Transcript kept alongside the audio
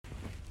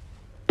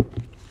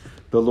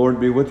The Lord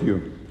be with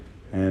you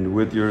and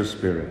with your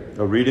spirit.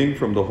 A reading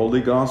from the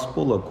Holy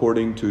Gospel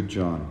according to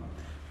John.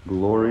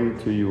 Glory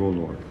to you, O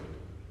Lord.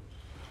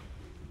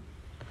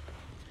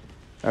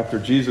 After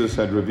Jesus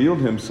had revealed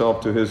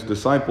himself to his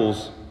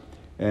disciples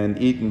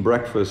and eaten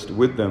breakfast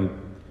with them,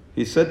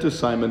 he said to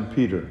Simon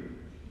Peter,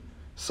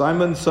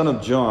 "Simon, son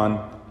of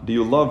John, do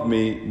you love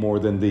me more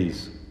than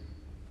these?"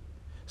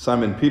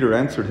 Simon Peter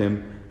answered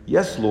him,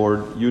 "Yes,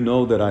 Lord, you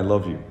know that I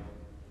love you."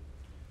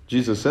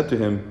 Jesus said to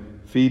him,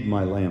 "Feed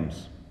my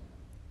lambs."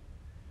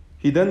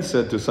 He then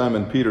said to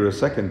Simon Peter a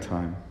second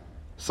time,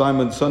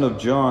 "Simon, son of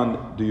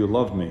John, do you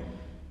love me?"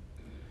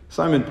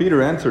 Simon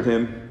Peter answered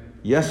him,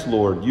 "Yes,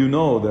 Lord, you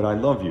know that I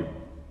love you."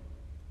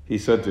 He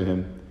said to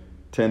him,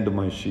 "Tend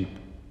my sheep."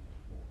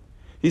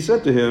 He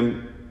said to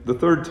him the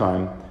third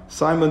time,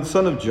 "Simon,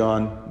 son of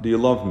John, do you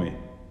love me?"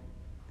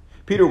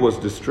 Peter was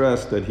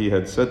distressed that he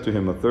had said to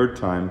him a third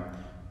time,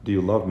 "Do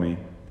you love me?"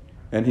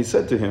 And he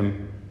said to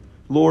him,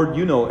 "Lord,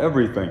 you know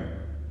everything.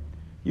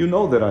 You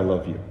know that I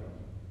love you."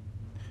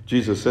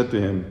 Jesus said to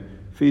him,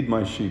 "Feed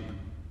my sheep.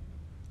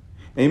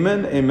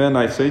 Amen, amen,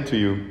 I say to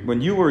you,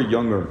 when you were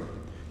younger,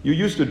 you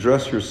used to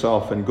dress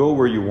yourself and go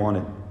where you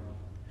wanted.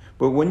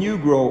 But when you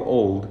grow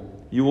old,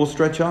 you will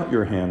stretch out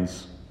your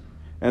hands,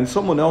 and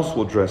someone else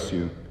will dress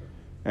you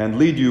and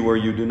lead you where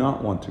you do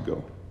not want to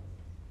go."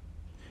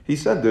 He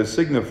said this,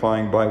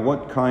 signifying by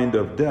what kind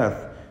of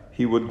death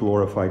he would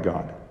glorify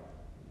God.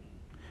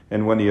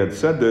 And when he had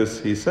said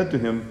this, he said to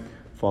him,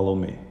 "Follow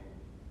me."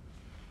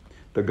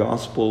 The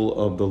Gospel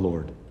of the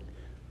Lord.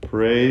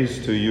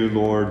 Praise to you,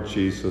 Lord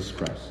Jesus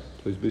Christ.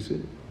 Please be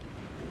seated.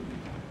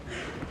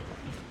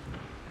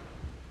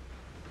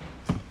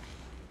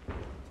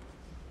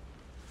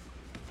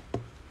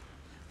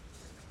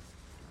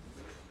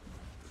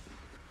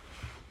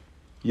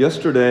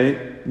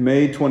 Yesterday,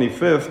 May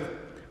 25th,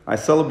 I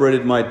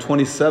celebrated my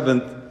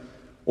 27th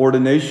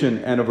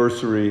ordination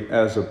anniversary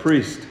as a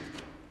priest.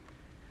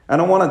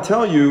 And I want to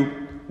tell you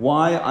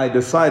why I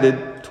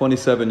decided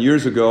 27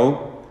 years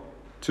ago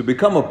to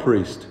become a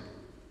priest.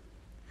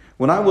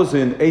 When I was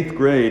in 8th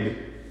grade,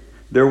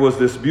 there was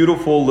this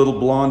beautiful little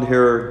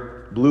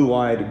blonde-haired,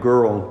 blue-eyed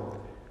girl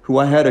who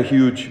I had a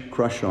huge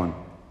crush on.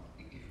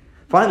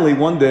 Finally,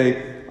 one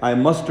day, I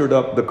mustered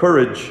up the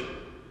courage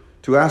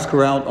to ask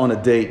her out on a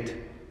date.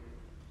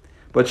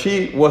 But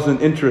she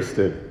wasn't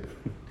interested.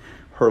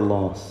 Her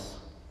loss.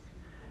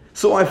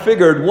 So I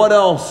figured, what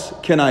else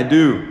can I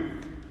do?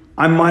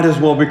 I might as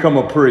well become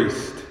a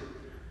priest.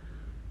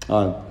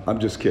 I'm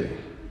just kidding.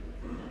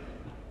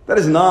 That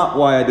is not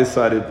why I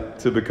decided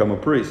to become a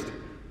priest.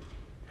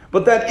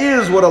 But that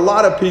is what a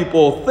lot of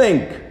people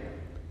think,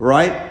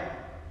 right?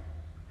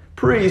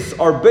 Priests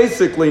are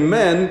basically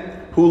men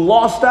who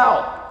lost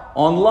out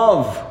on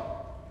love.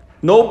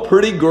 No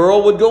pretty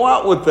girl would go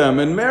out with them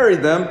and marry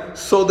them,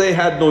 so they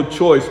had no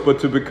choice but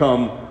to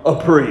become a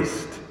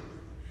priest.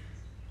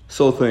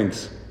 So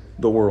thinks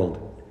the world.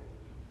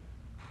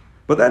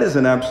 But that is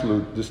an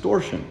absolute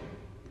distortion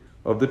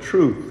of the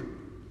truth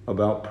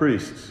about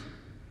priests.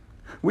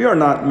 We are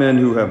not men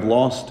who have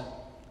lost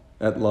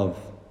at love,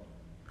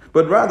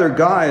 but rather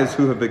guys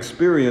who have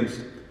experienced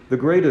the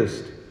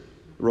greatest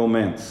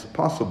romance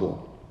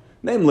possible,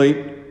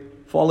 namely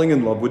falling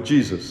in love with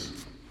Jesus.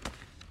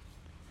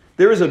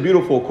 There is a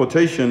beautiful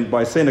quotation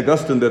by St.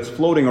 Augustine that's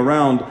floating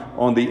around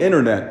on the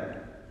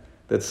internet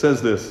that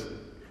says this: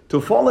 "To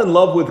fall in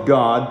love with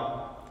God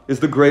is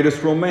the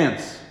greatest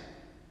romance.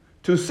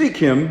 To seek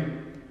Him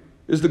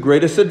is the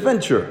greatest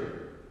adventure.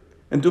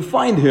 And to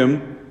find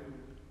Him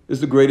is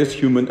the greatest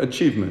human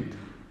achievement."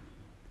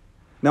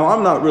 Now,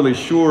 I'm not really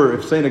sure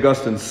if St.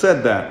 Augustine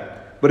said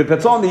that, but if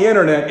it's on the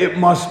internet, it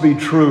must be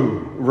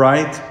true,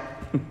 right?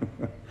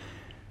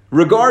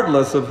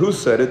 Regardless of who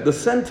said it, the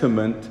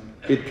sentiment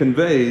it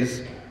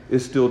conveys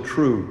is still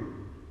true.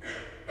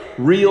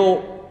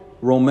 Real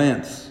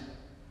romance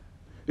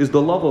is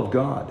the love of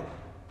God,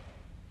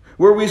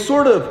 where we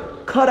sort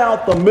of cut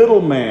out the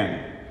middleman,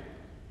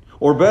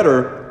 or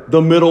better,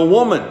 the middle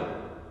woman,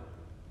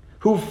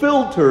 who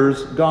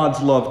filters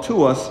God's love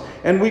to us,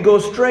 and we go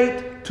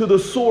straight to the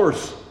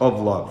source of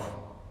love.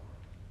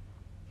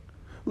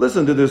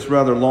 Listen to this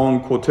rather long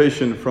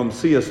quotation from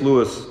C.S.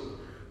 Lewis,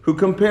 who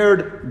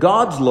compared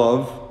God's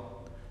love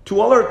to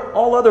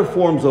all other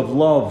forms of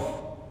love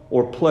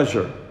or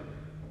pleasure.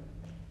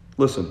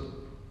 Listen.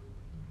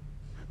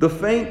 "The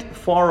faint,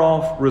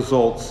 far-off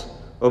results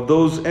of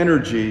those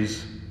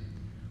energies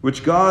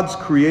which God's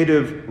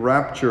creative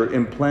rapture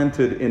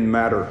implanted in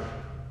matter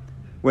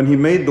when He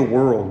made the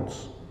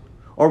worlds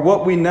are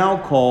what we now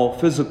call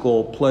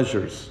physical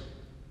pleasures.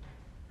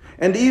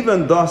 And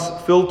even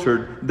thus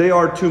filtered, they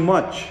are too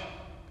much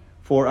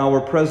for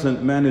our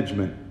present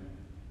management."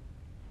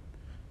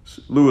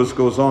 Lewis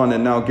goes on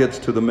and now gets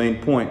to the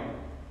main point.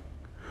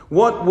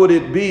 What would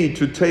it be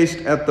to taste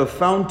at the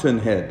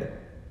Fountainhead,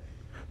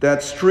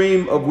 that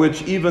stream of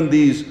which even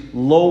these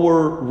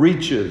lower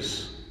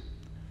reaches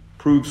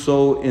prove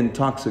so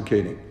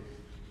intoxicating?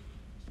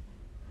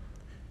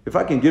 If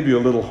I can give you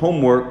a little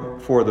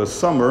homework for the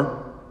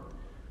summer,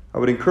 I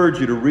would encourage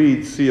you to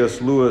read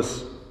C.S.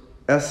 Lewis'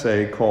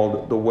 essay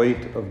called The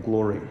Weight of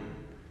Glory,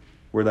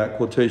 where that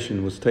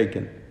quotation was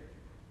taken.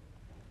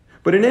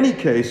 But in any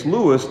case,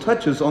 Lewis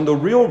touches on the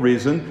real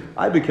reason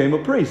I became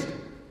a priest.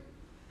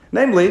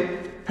 Namely,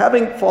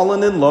 having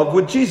fallen in love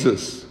with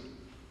Jesus.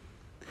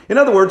 In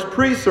other words,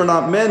 priests are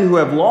not men who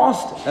have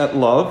lost at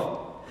love.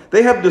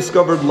 They have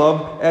discovered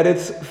love at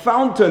its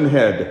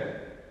fountainhead.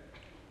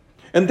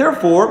 And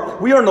therefore,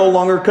 we are no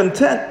longer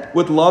content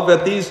with love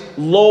at these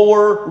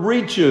lower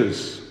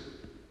reaches.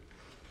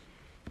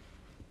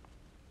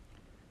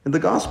 In the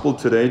gospel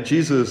today,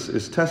 Jesus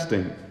is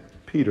testing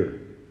Peter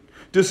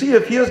to see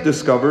if he has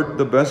discovered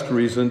the best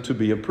reason to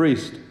be a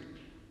priest.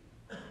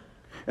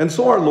 And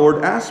so our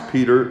Lord asked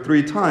Peter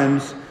 3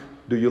 times,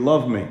 "Do you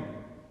love me?"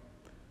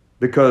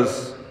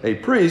 Because a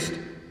priest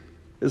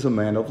is a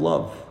man of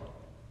love.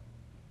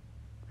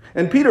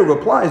 And Peter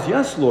replies,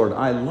 "Yes, Lord,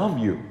 I love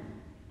you."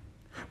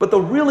 But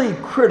the really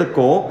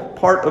critical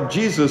part of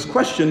Jesus'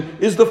 question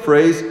is the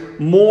phrase,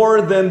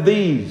 "more than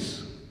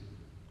these."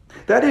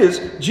 That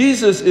is,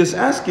 Jesus is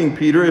asking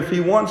Peter if he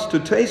wants to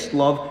taste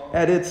love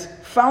at its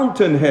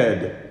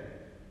fountainhead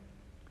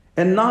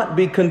and not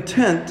be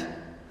content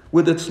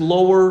with its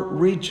lower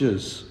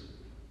reaches.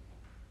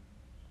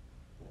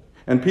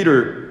 And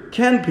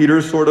can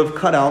Peter sort of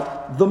cut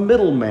out the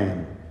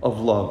middleman of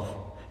love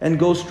and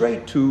go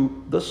straight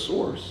to the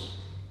source,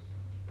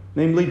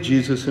 namely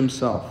Jesus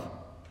himself?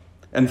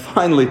 And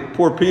finally,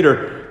 poor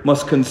Peter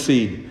must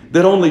concede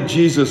that only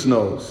Jesus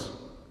knows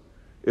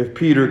if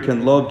Peter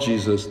can love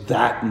Jesus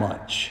that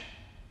much.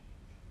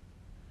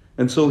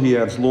 And so he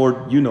adds,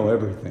 "Lord, you know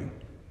everything.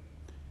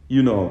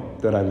 You know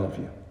that I love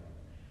you."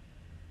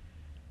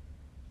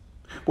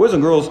 Boys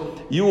and girls,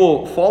 you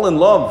will fall in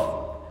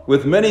love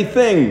with many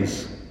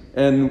things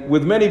and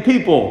with many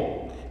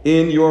people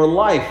in your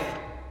life.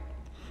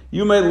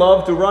 You may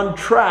love to run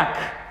track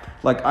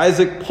like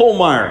Isaac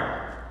Pohlmeyer.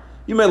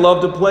 You may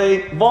love to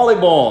play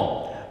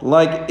volleyball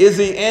like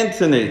Izzy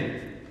Anthony.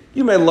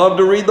 You may love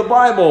to read the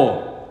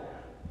Bible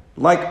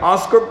like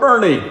Oscar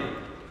Burney.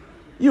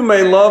 You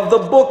may love the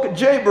book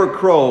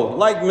Jayber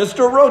like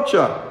Mr.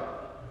 Rocha.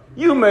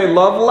 You may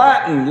love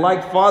Latin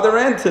like Father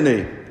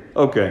Anthony.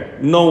 Okay,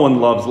 no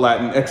one loves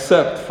Latin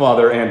except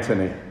Father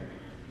Anthony.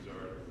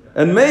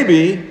 And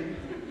maybe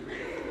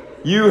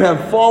you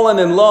have fallen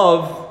in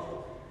love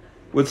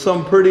with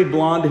some pretty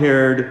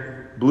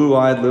blonde-haired,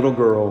 blue-eyed little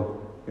girl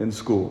in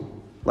school,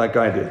 like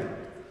I did.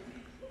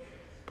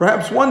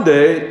 Perhaps one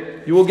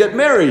day you will get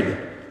married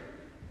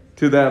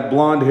to that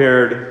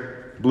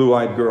blonde-haired,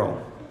 blue-eyed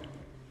girl.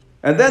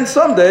 And then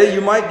someday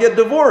you might get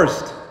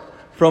divorced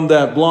from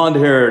that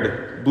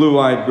blonde-haired,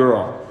 blue-eyed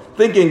girl,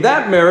 thinking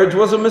that marriage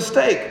was a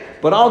mistake,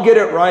 but I'll get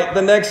it right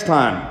the next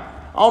time.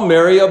 I'll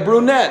marry a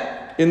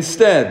brunette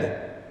instead.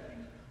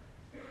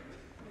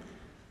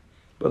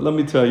 But let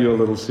me tell you a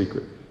little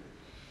secret.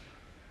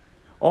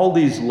 All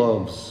these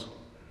loves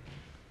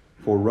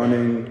for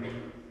running,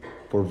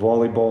 for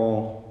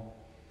volleyball,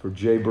 for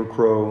Jayber,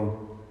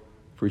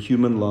 for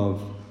human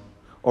love,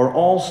 are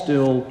all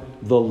still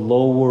the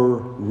lower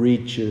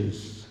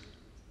reaches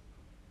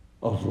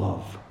of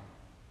love.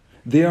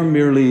 They are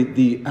merely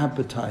the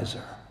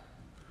appetizer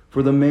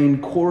for the main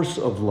course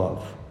of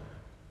love,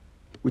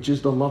 which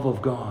is the love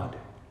of God.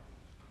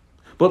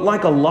 But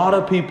like a lot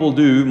of people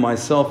do,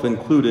 myself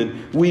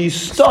included, we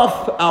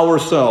stuff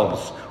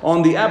ourselves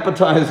on the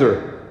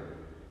appetizer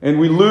and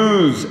we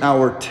lose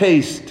our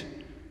taste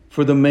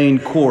for the main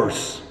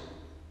course.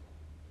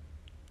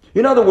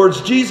 In other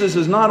words, Jesus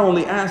is not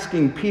only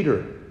asking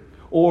Peter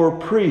or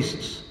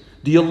priests,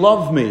 "Do you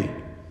love me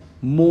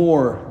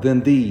more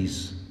than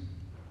these?"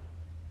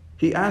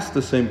 He asked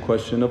the same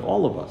question of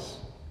all of us.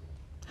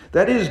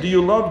 That is, do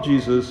you love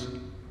Jesus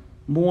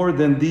more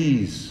than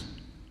these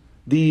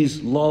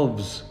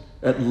loves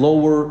at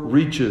lower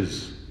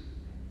reaches?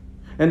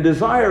 And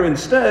desire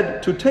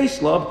instead to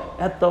taste love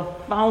at the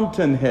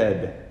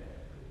fountainhead.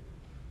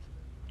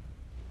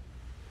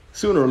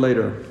 Sooner or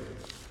later,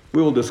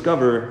 we will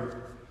discover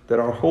that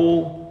our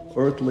whole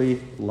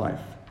earthly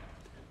life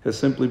has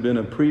simply been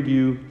a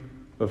preview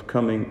of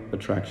coming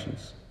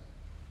attractions.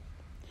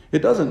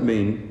 It doesn't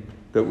mean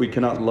that we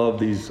cannot love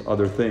these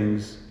other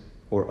things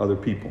or other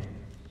people.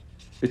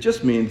 It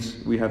just means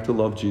we have to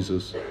love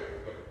Jesus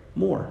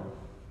more.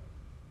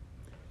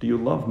 Do you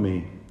love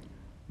me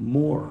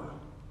more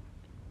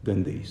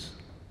than these?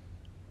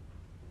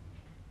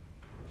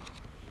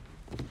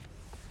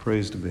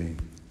 Praise to be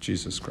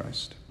Jesus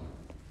Christ.